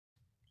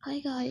Hi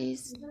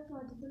guys,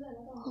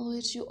 how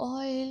is you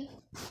all?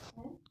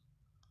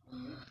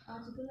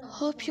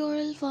 Hope you're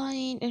all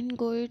fine and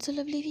good. So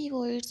lovely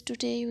viewers,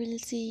 today we'll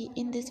see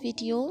in this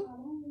video.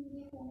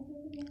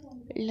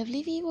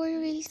 Lovely viewer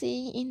will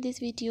see in this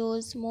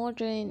video's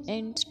modern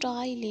and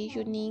stylish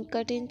unique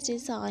curtains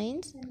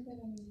designs.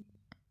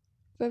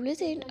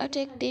 Published and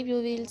attractive,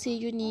 you will see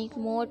unique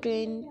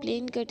modern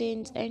plain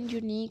curtains and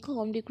unique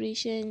home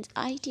decorations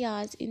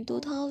ideas in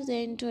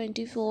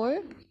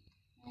 2024.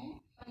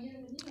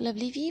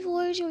 Lovely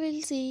viewers, you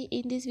will see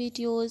in these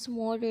videos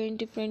modern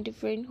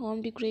different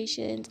home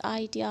decorations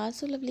ideas.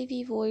 So lovely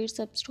viewers,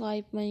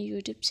 subscribe my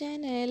YouTube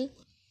channel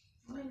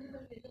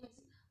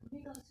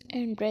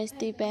and press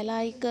the bell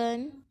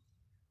icon.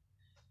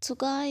 So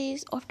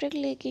guys, after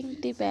clicking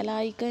the bell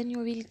icon, you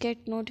will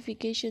get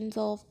notifications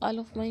of all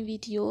of my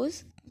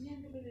videos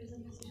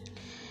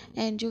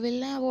and you will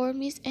never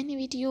miss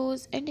any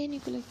videos and any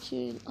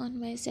collection on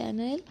my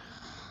channel.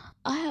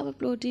 I have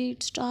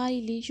uploaded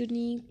stylish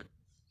unique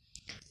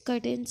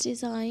curtains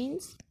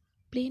designs,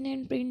 plain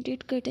and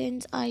printed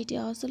curtains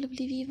ideas. So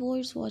lovely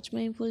viewers, watch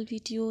my full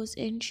videos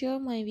and share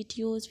my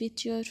videos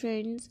with your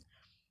friends,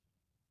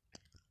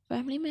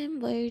 family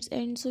members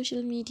and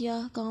social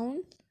media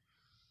accounts.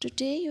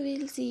 Today you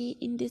will see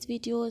in this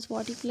videos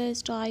particular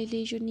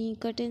stylish unique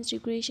curtains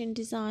decoration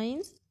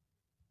designs.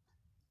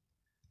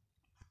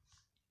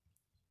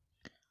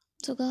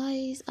 So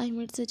guys, I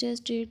would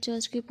suggest it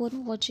just keep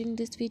on watching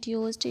these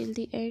videos till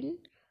the end.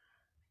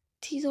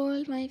 These are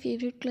all my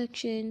favorite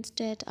collections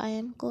that I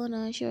am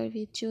gonna share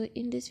with you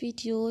in these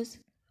videos.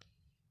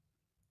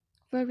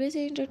 For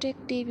present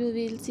detective, you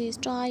will see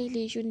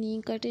stylish,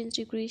 unique curtains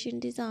decoration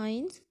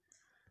designs.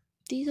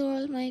 These are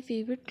all my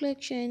favorite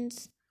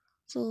collections.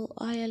 So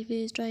I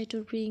always try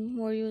to bring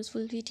more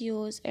useful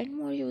videos and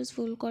more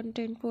useful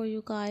content for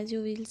you guys.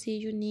 You will see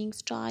unique,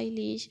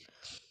 stylish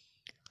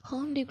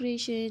home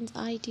decorations,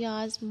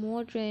 ideas,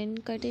 modern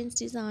curtains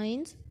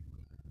designs.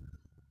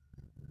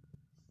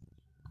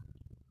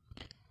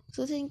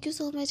 So thank you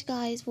so much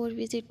guys for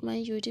visit my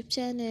YouTube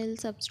channel,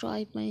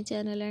 subscribe my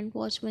channel and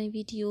watch my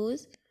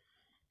videos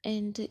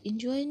and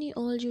enjoy any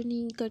all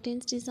unique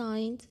curtains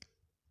designs.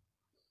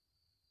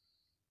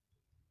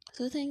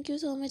 So thank you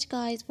so much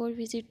guys for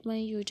visit my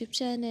YouTube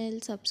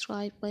channel,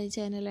 subscribe my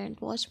channel and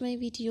watch my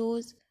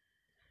videos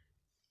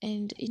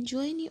and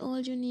enjoy any all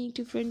unique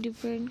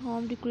different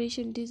home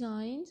decoration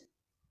designs.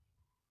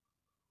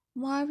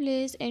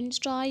 Marvelous and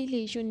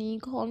stylish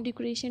unique home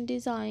decoration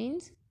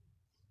designs.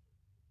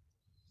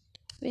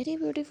 Very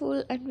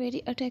beautiful and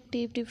very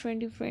attractive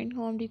different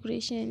home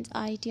decorations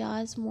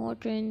ideas,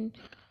 modern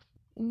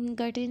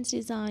curtains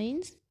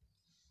designs.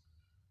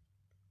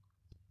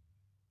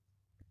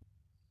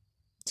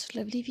 So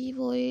lovely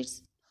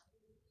viewers,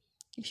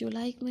 if you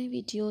like my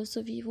videos,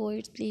 so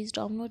viewers please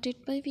download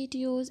it my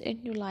videos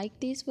and you like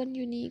this one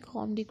unique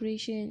home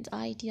decorations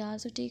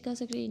ideas, so take a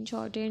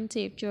screenshot and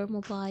save your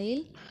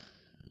mobile.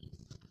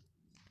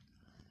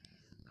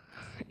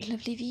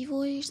 Lovely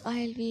viewers,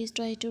 I always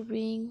try to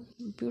bring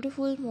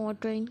beautiful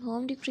modern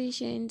home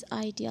decorations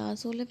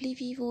ideas. So lovely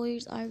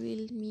viewers, I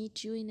will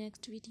meet you in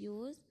next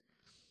videos.